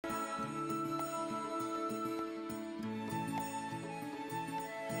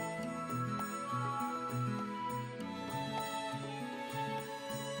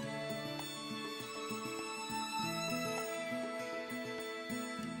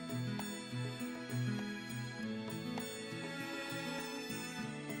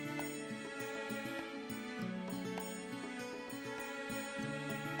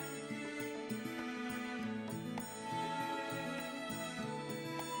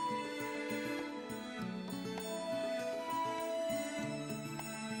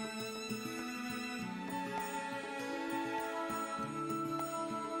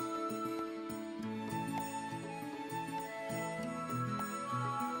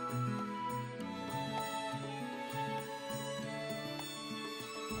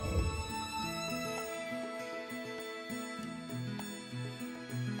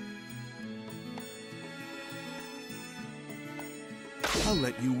I'll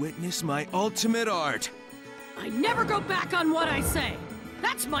let you witness my ultimate art. I never go back on what I say.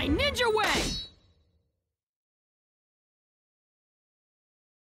 That's my ninja way!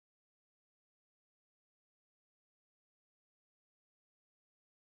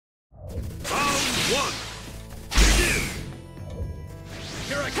 Round one. Begin.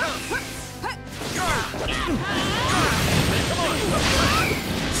 Here I come.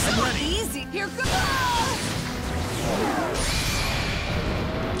 So easy. Here goes.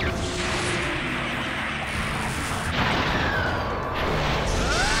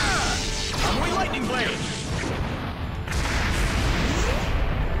 Lightning blade.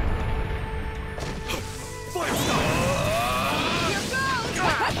 Fire stop.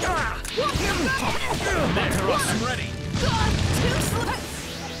 Here goes. Nantaros, I'm ready. Too slow.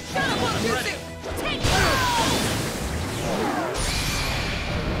 I'm ready. Take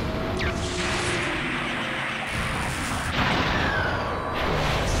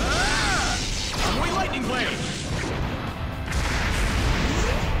Lightning blade.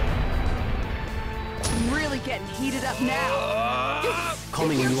 really getting heated up now. Call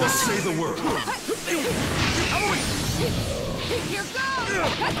me when you want. Just say the word. Here goes.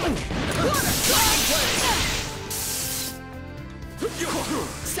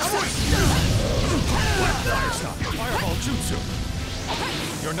 Fire stop. Fireball jutsu.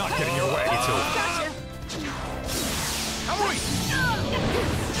 You're not getting your way. Gotcha.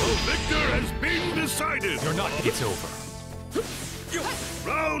 The victor has been decided. You're not. It's over.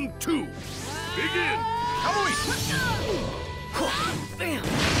 Round two. Begin. Bam.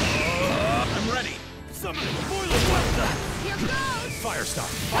 I'm ready. Summon boiler. What the? Here goes. Fire stop.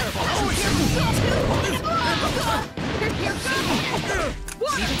 Fireball. Here goes.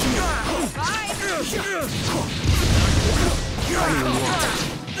 One. Five.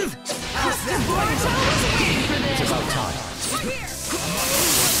 How's that? It's about time.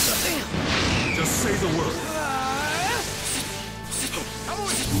 Just say the word.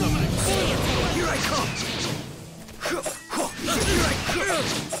 Here I come.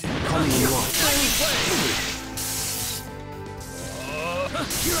 Call me when you want.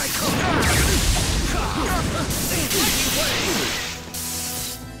 Here I come.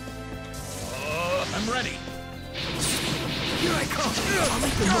 I'm ready. Here I come. I'll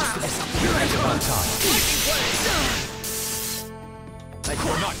make the most of this. Here I It's come. about time.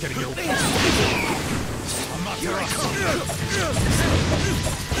 You're not getting your way. I'm not. Here I come.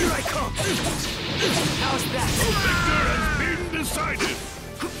 Here I come. How's that? The victor has been decided.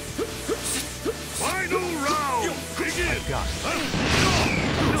 Final round. Begin. Got it.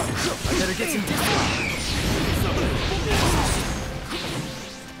 I better get some distance.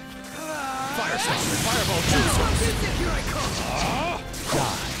 Fire stop. Fireball jutsu. Here I come.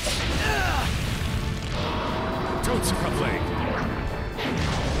 Die. Totsuka blade.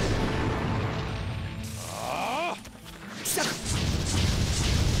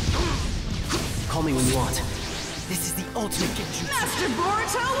 Call me when you want. This is the ultimate genjutsu. Master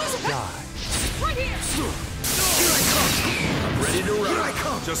Boruto was Die. right here. Here I come. I'm ready to run. Here I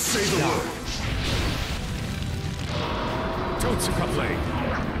come. Just say the word. Totsuka blade.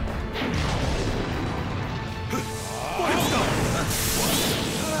 Fire stop.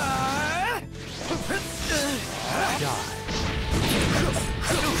 Die.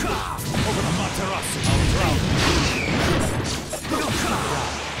 Over the Materasu. I'll drown.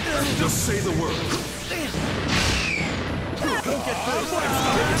 Just say the word. Don't get through.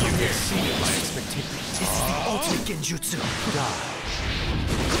 You exceeded my expectations. This is the ultimate genjutsu. Die.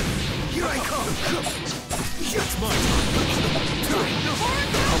 Here I come. It's mine.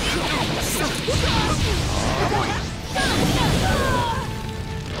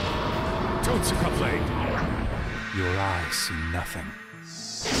 Totsuka blade. Your eyes see nothing.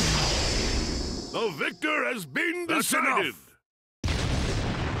 The victor has been decided.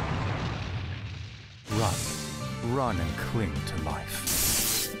 Run. Run and cling to life.